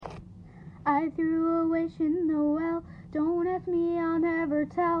I threw a wish in the well. Don't ask me, I'll never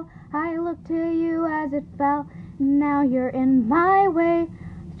tell. I looked to you as it fell. Now you're in my way.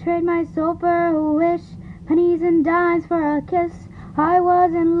 Trade my soul for a wish, pennies and dimes for a kiss. I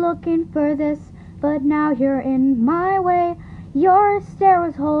wasn't looking for this, but now you're in my way. Your stare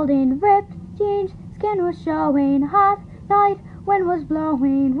was holding, ripped jeans, skin was showing. Hot night, wind was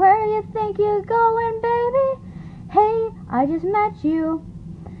blowing. Where you think you're going, baby? Hey, I just met you,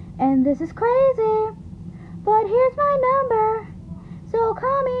 and this is crazy, but here's my number, so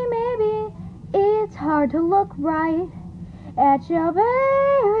call me maybe. It's hard to look right at you,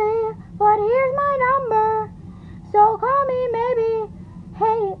 baby, but here's my number, so call me maybe.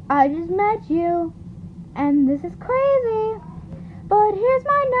 Hey, I just met you, and this is crazy, but here's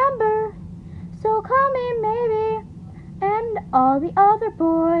my number, so call me maybe. And all the other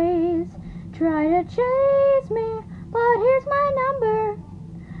boys try to chase me, but here's my number,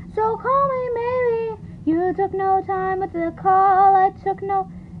 so call me maybe. You took no time with the call, I took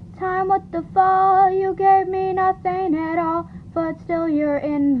no time with the fall. You gave me nothing at all, but still you're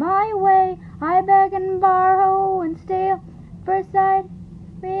in my way. I beg and borrow and steal, first sight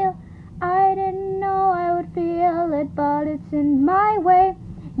real. I didn't know I would feel it, but it's in my way.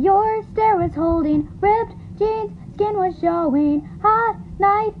 Your stare was holding, ripped jeans, skin was showing. Hot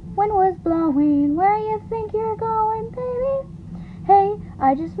night, wind was blowing. Where you think you're going, baby? Hey,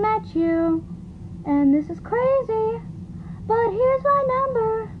 I just met you, and this is crazy, but here's my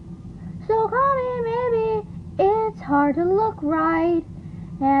number, so call me maybe. It's hard to look right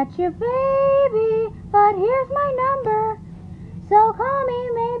at you, baby, but here's my number, so call me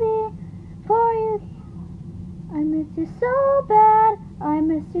maybe. For you, I missed you so bad, I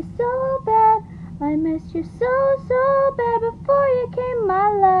missed you so bad, I missed you so bad. Before you came my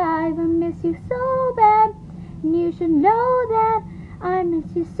life, I miss you so bad, and you should know that I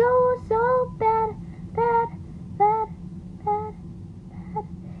miss you so bad, bad, bad, bad, bad.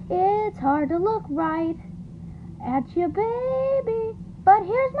 It's hard to look right at you, baby, but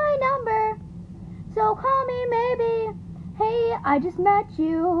here's my number, so call me maybe. Hey, I just met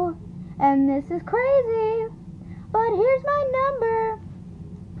you, and this is crazy, but here's my number,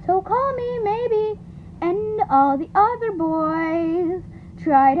 so call me maybe. And all the other boys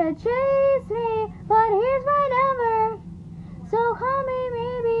try to chase me, but here's my number, so call me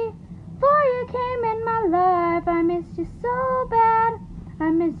maybe. Before you came in my life, I missed you so bad,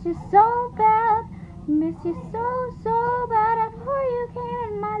 I missed you so bad, miss you so bad. Before you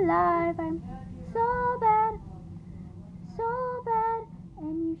came in my life, I'm so bad,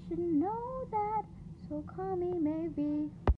 and you should know that, so call me maybe.